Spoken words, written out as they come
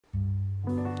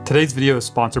Today's video is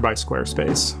sponsored by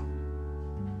Squarespace.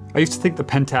 I used to think the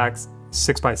Pentax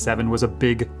 6x7 was a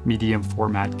big medium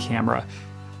format camera.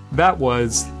 That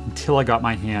was until I got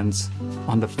my hands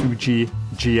on the Fuji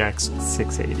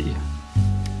GX680.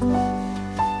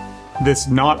 This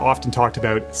not often talked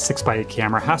about 6x8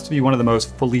 camera has to be one of the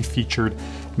most fully featured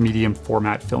medium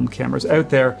format film cameras out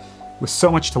there, with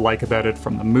so much to like about it,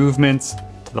 from the movements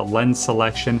to the lens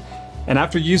selection. And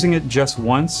after using it just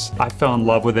once, I fell in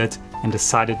love with it and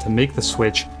decided to make the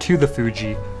switch to the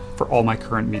Fuji for all my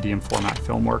current medium format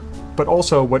film work. But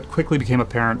also what quickly became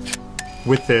apparent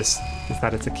with this is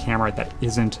that it's a camera that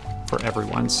isn't for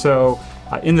everyone. So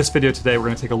in this video today, we're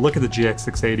gonna take a look at the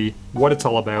GX680, what it's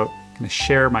all about. I'm gonna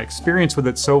share my experience with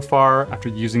it so far after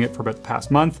using it for about the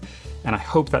past month. And I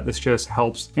hope that this just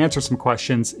helps answer some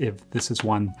questions if this is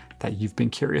one that you've been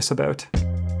curious about.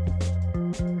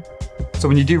 So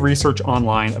when you do research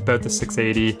online about the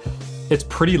 680, it's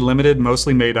pretty limited,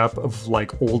 mostly made up of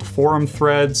like old forum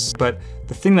threads, but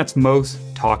the thing that's most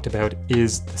talked about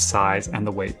is the size and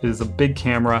the weight. It is a big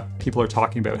camera. People are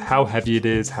talking about how heavy it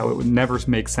is, how it would never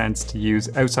make sense to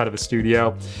use outside of a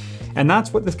studio. And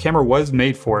that's what this camera was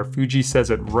made for. Fuji says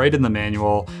it right in the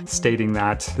manual, stating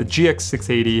that the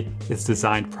GX680 is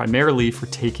designed primarily for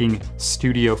taking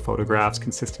studio photographs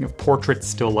consisting of portrait,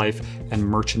 still life, and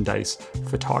merchandise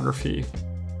photography.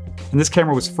 And this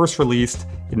camera was first released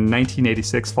in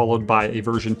 1986, followed by a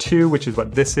version 2, which is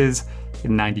what this is,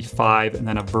 in 95, and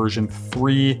then a version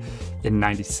 3 in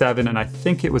 97, and I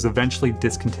think it was eventually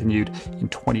discontinued in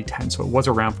 2010, so it was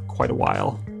around for quite a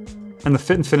while. And the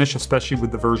fit and finish, especially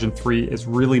with the version 3, is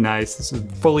really nice. This is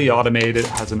fully automated, it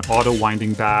has an auto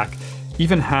winding back,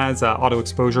 even has auto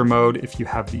exposure mode if you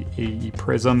have the AE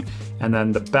prism, and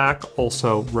then the back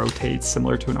also rotates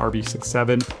similar to an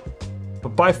RB67.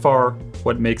 But by far,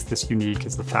 what makes this unique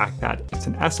is the fact that it's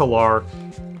an SLR,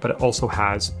 but it also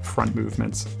has front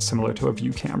movements similar to a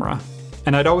view camera.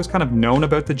 And I'd always kind of known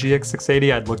about the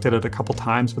GX680, I'd looked at it a couple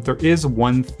times, but there is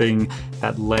one thing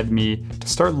that led me to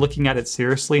start looking at it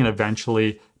seriously and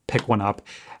eventually pick one up,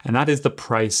 and that is the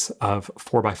price of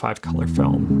 4x5 color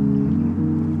film.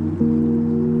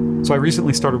 So I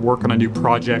recently started work on a new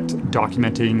project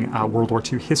documenting World War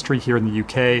II history here in the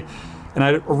UK. And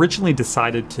I originally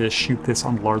decided to shoot this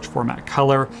on large format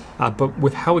color, but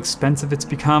with how expensive it's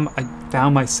become, I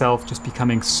found myself just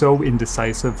becoming so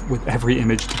indecisive with every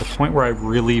image to the point where I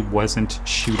really wasn't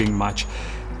shooting much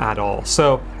at all.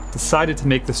 So decided to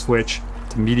make the switch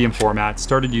to medium format,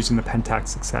 started using the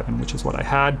Pentax 6.7, which is what I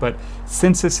had, but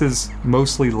since this is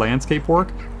mostly landscape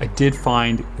work, I did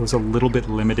find it was a little bit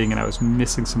limiting and I was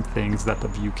missing some things that the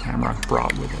view camera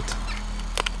brought with it.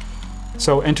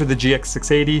 So enter the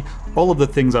GX680, all of the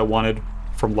things I wanted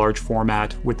from large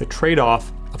format with the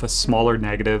trade-off of a smaller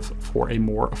negative for a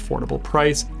more affordable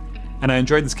price. And I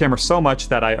enjoyed this camera so much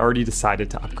that I already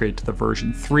decided to upgrade to the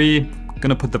version 3. I'm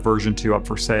gonna put the version 2 up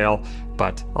for sale,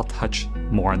 but I'll touch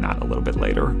more on that a little bit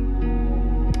later.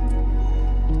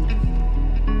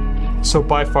 So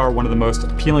by far one of the most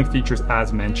appealing features,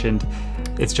 as mentioned,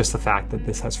 it's just the fact that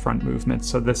this has front movement.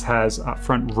 So this has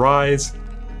front rise,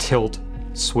 tilt,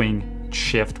 swing,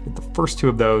 shift, with the first two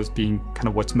of those being kind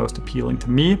of what's most appealing to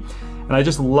me. And I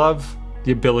just love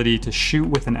the ability to shoot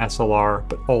with an SLR,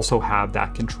 but also have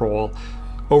that control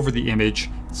over the image,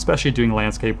 especially doing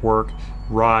landscape work,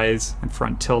 rise and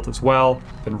front tilt as well.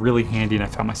 Been really handy and I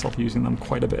found myself using them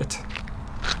quite a bit.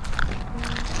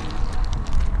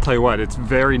 Tell you what, it's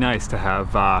very nice to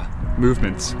have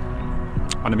movements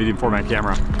on a medium format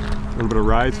camera. A little bit of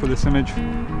rise for this image.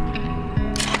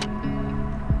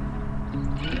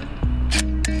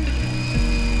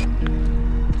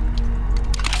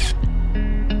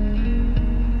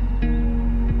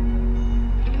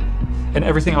 And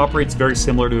everything operates very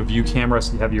similar to a view camera.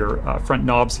 So you have your front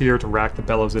knobs here to rack the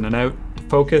bellows in and out to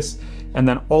focus. And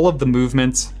then all of the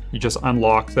movements, you just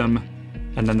unlock them.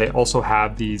 And then they also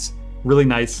have these really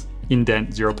nice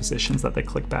indent zero positions that they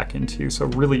click back into. So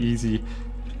really easy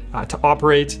to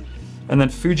operate. And then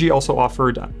Fuji also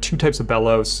offered two types of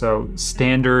bellows. So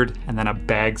standard and then a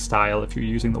bag style if you're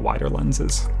using the wider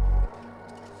lenses.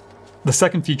 The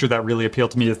second feature that really appealed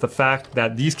to me is the fact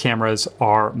that these cameras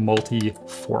are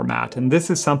multi-format. And this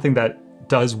is something that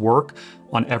does work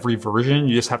on every version.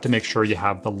 You just have to make sure you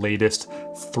have the latest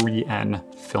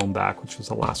 3N film back, which was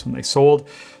the last one they sold.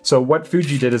 So what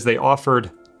Fuji did is they offered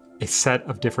a set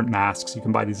of different masks. You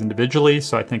can buy these individually.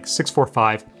 So I think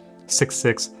 645,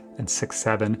 66, and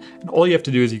 6.7. And all you have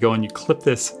to do is you go and you clip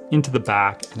this into the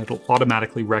back and it'll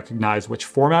automatically recognize which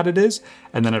format it is.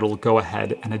 And then it'll go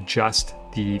ahead and adjust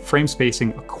the frame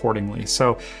spacing accordingly.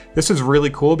 So this is really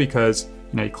cool because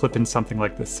you clip in something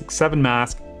like the 6.7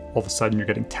 mask, all of a sudden you're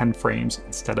getting 10 frames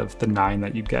instead of the 9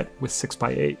 that you'd get with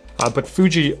 6x8. But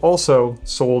Fuji also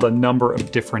sold a number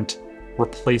of different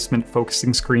replacement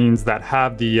focusing screens that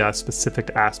have the specific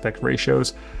aspect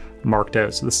ratios marked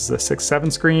out. So this is a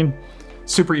 6:7 screen,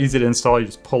 super easy to install. You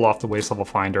just pull off the waist level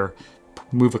finder,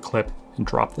 move a clip, and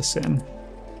drop this in.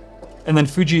 And then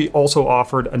Fuji also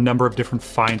offered a number of different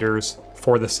finders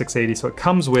for the 680. So it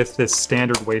comes with this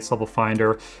standard waist level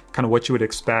finder, kind of what you would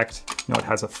expect. You know, it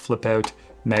has a flip out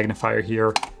magnifier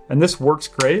here, and this works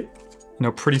great, you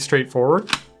know, pretty straightforward.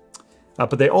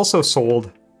 But they also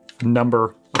sold a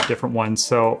number of different ones.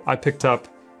 So I picked up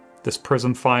this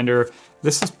prism finder.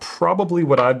 This is probably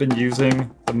what I've been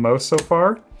using the most so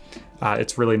far.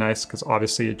 It's really nice because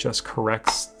obviously it just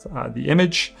corrects the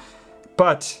image.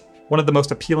 But one of the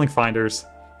most appealing finders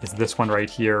is this one right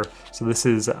here. So this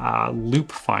is a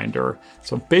loop finder.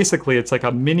 So basically it's like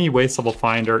a mini waist level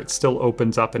finder. It still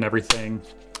opens up and everything.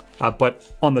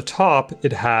 But on the top,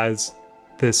 it has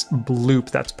this loop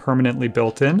that's permanently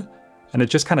built in, and it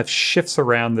just kind of shifts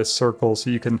around this circle so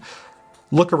you can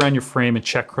look around your frame and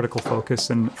check critical focus.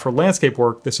 And for landscape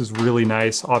work, this is really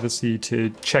nice, obviously, to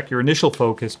check your initial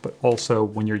focus, but also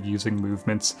when you're using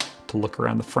movements to look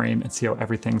around the frame and see how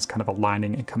everything's kind of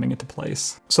aligning and coming into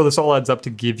place. So this all adds up to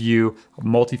give you a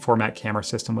multi-format camera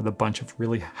system with a bunch of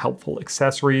really helpful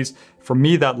accessories. For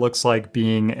me, that looks like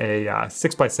being a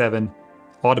 6x7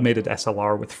 automated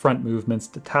SLR with front movements,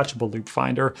 detachable loop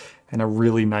finder, and a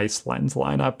really nice lens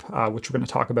lineup, which we're going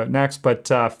to talk about next. But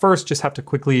first, just have to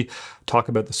quickly talk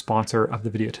about the sponsor of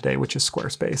the video today, which is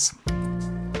Squarespace.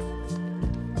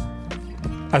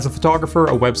 As a photographer,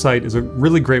 a website is a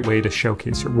really great way to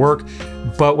showcase your work,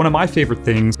 but one of my favorite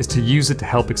things is to use it to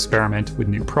help experiment with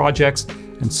new projects,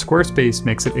 and Squarespace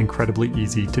makes it incredibly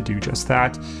easy to do just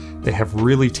that. They have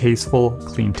really tasteful,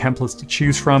 clean templates to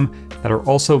choose from that are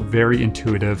also very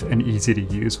intuitive and easy to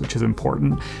use, which is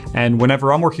important. And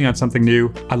whenever I'm working on something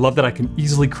new, I love that I can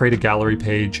easily create a gallery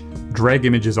page, drag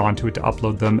images onto it to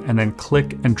upload them, and then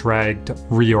click and drag to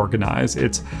reorganize.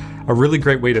 It's a really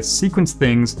great way to sequence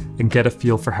things and get a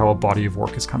feel for how a body of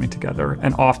work is coming together.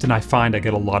 And often I find I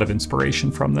get a lot of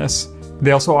inspiration from this.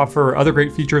 They also offer other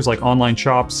great features like online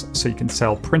shops, so you can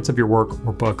sell prints of your work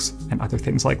or books and other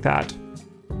things like that.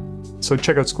 So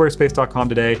check out squarespace.com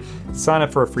today, sign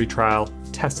up for a free trial,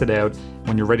 test it out.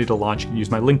 When you're ready to launch, you can use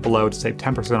my link below to save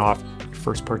 10% off your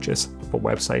first purchase of a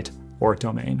website or a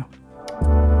domain.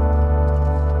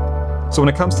 So when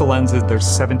it comes to lenses, there's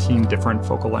 17 different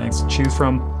focal lengths to choose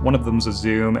from. One of them is a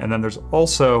zoom, and then there's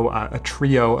also a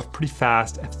trio of pretty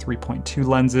fast f3.2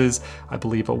 lenses. I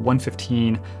believe a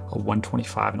 115, a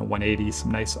 125, and a 180, some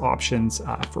nice options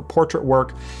for portrait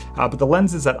work. But the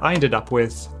lenses that I ended up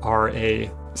with are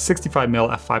a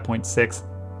 65mm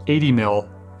f5.6, 80mm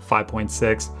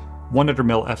 5.6,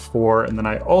 100mm f4, and then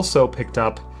I also picked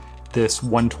up this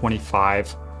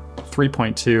 125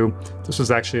 3.2. This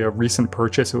was actually a recent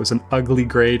purchase. It was an ugly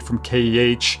grade from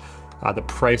KEH. The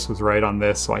price was right on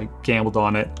this, so I gambled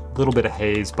on it. A little bit of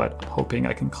haze, but I'm hoping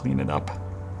I can clean it up.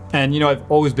 And you know, I've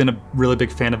always been a really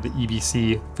big fan of the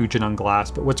EBC Fujinon glass,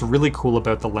 but what's really cool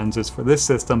about the lenses for this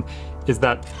system is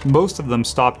that most of them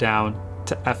stop down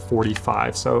to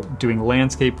f45. So doing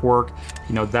landscape work,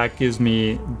 you know, that gives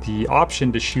me the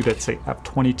option to shoot at say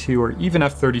f22 or even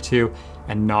f32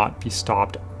 and not be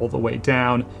stopped all the way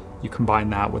down. You combine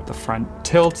that with the front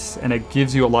tilt and it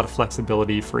gives you a lot of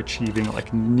flexibility for achieving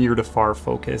like near to far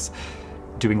focus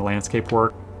doing landscape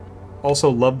work. Also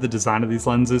love the design of these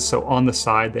lenses. So on the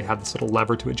side, they have this little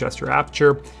lever to adjust your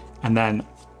aperture. And then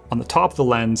on the top of the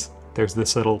lens, there's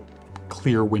this little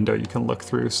clear window you can look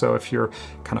through. So if you're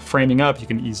kind of framing up, you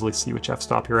can easily see which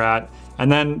f-stop you're at.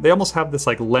 And then they almost have this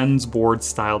like lens board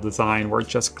style design where it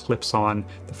just clips on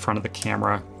the front of the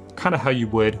camera, kind of how you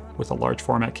would with a large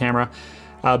format camera.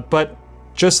 But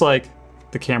just like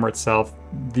the camera itself,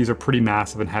 these are pretty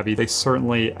massive and heavy. They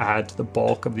certainly add to the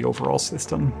bulk of the overall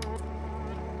system.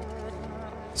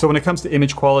 So when it comes to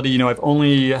image quality, you know, I've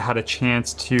only had a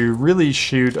chance to really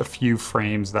shoot a few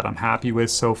frames that I'm happy with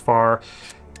so far.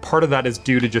 Part of that is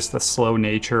due to just the slow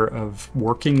nature of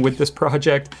working with this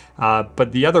project,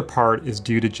 but the other part is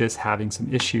due to just having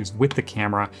some issues with the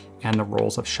camera and the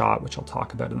rolls I've shot, which I'll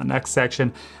talk about in the next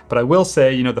section. But I will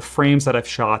say, you know, the frames that I've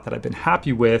shot that I've been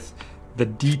happy with, the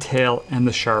detail and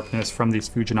the sharpness from these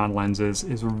Fujinon lenses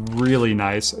is really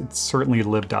nice. It's certainly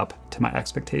lived up to my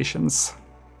expectations.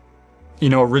 You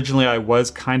know, originally I was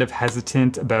kind of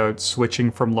hesitant about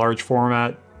switching from large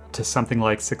format to something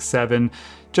like 6.7,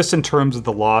 just in terms of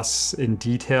the loss in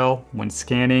detail when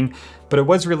scanning, but it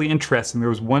was really interesting. There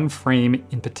was one frame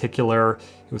in particular,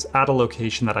 it was at a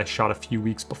location that I shot a few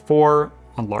weeks before,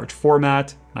 on large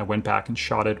format. I went back and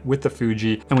shot it with the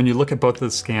Fuji. And when you look at both of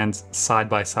the scans side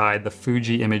by side, the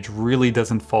Fuji image really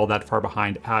doesn't fall that far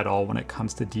behind at all when it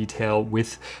comes to detail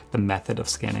with the method of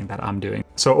scanning that I'm doing.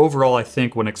 So overall, I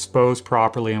think when exposed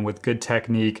properly and with good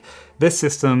technique, this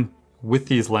system with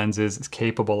these lenses is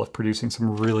capable of producing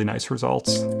some really nice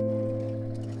results.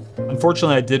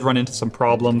 Unfortunately, I did run into some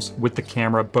problems with the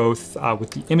camera, both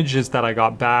with the images that I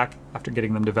got back after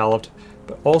getting them developed,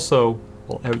 but also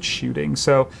while out shooting.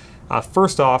 So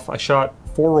first off, I shot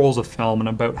 4 rolls of film and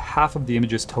about half of the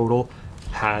images total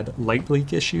had light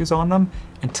leak issues on them.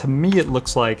 And to me, it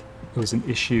looks like it was an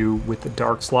issue with the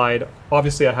dark slide.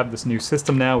 Obviously, I have this new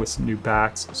system now with some new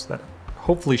backs, so that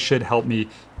hopefully should help me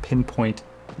pinpoint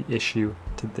the issue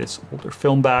to this older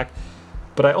film back.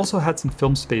 But I also had some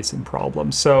film spacing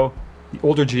problems. So the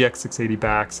older GX680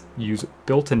 backs use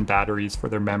built-in batteries for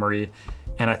their memory.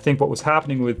 And I think what was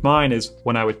happening with mine is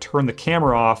when I would turn the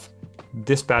camera off,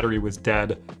 this battery was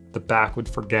dead. The back would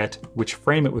forget which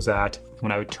frame it was at.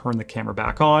 When I would turn the camera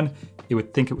back on, it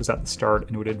would think it was at the start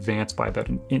and it would advance by about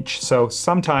an inch. So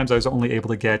sometimes I was only able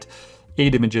to get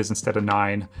 8 images instead of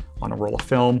 9 on a roll of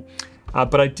film.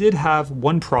 But I did have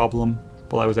one problem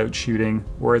while I was out shooting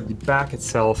where the back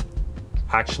itself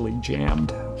actually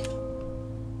jammed.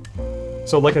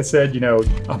 So like I said,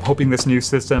 I'm hoping this new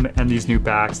system and these new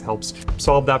backs helps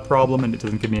solve that problem and it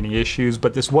doesn't give me any issues,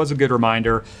 but this was a good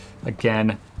reminder.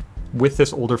 Again, with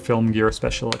this older film gear,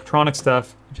 especially electronic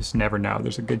stuff, you just never know.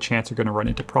 There's a good chance you're gonna run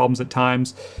into problems at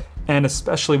times. And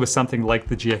especially with something like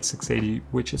the GX680,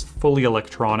 which is fully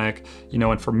electronic,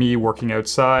 and for me working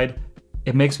outside,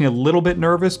 it makes me a little bit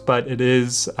nervous, but it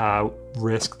is a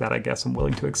risk that I guess I'm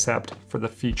willing to accept for the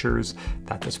features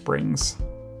that this brings.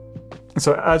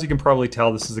 So as you can probably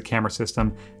tell, this is a camera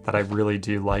system that I really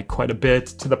do like quite a bit,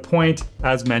 to the point,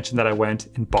 as mentioned, that I went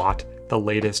and bought the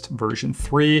latest version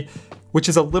 3, which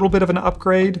is a little bit of an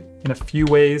upgrade in a few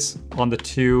ways on the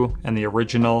 2 and the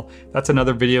original. That's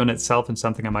another video in itself and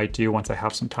something I might do once I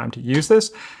have some time to use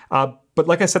this. But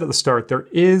like I said at the start, there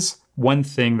is one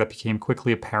thing that became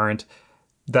quickly apparent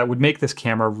that would make this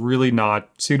camera really not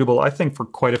suitable, I think, for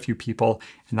quite a few people,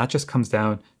 and that just comes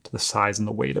down to the size and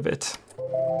the weight of it.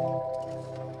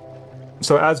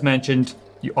 So as mentioned,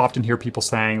 you often hear people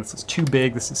saying, this is too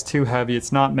big, this is too heavy,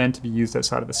 it's not meant to be used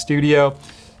outside of the studio.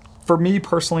 For me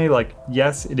personally,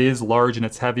 yes, it is large and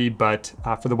it's heavy, but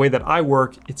for the way that I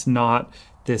work, it's not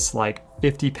this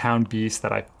 50-pound beast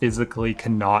that I physically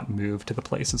cannot move to the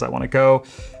places I want to go.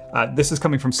 This is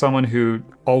coming from someone who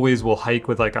always will hike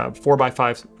with a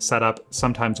 4x5 setup,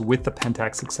 sometimes with the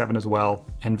Pentax 6.7 as well,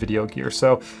 and video gear.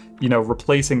 So,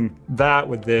 replacing that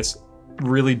with this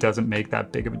really doesn't make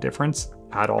that big of a difference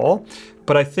at all.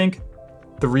 But I think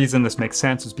the reason this makes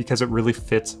sense is because it really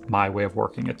fits my way of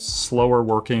working. It's slower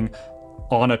working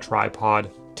on a tripod,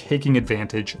 taking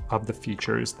advantage of the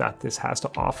features that this has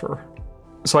to offer.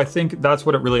 So I think that's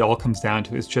what it really all comes down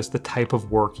to, is just the type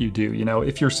of work you do.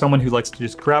 If you're someone who likes to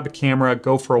just grab a camera,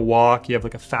 go for a walk, you have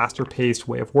a faster paced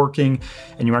way of working,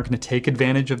 and you aren't going to take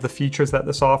advantage of the features that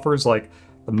this offers, like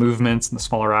the movements and the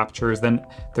smaller apertures, then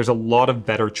there's a lot of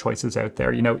better choices out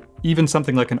there. Even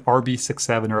something like an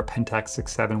RB6.7 or a Pentax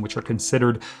 6.7, which are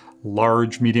considered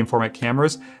large medium format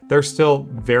cameras, they're still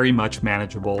very much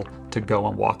manageable to go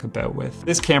and walk about with.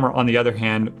 This camera, on the other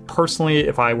hand, personally,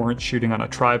 if I weren't shooting on a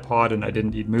tripod and I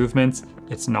didn't need movements,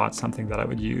 it's not something that I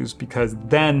would use, because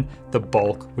then the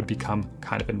bulk would become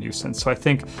kind of a nuisance. So I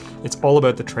think it's all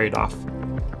about the trade-off.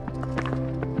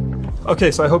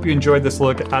 Okay, so I hope you enjoyed this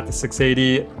look at the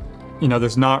 680.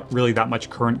 There's not really that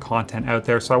much current content out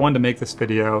there, so I wanted to make this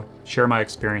video, share my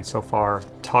experience so far,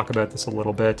 talk about this a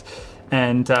little bit.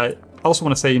 And I also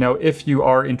want to say, if you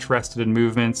are interested in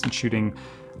movements and shooting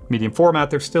medium format,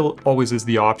 there still always is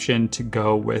the option to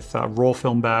go with roll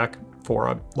film back for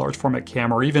a large format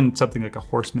camera, or even something like a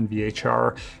Horseman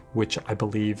VHR, which I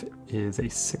believe is a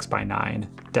 6x9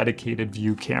 dedicated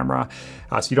view camera.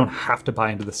 So you don't have to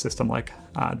buy into the system like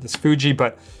this Fuji,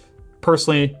 but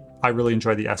personally, I really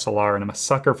enjoy the SLR and I'm a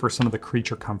sucker for some of the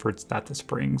creature comforts that this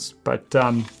brings. But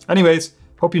anyways,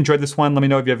 hope you enjoyed this one. Let me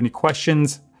know if you have any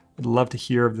questions. I'd love to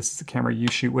hear if this is a camera you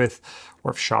shoot with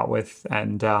or have shot with.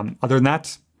 And other than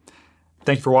that,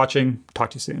 thank you for watching. Talk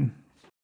to you soon.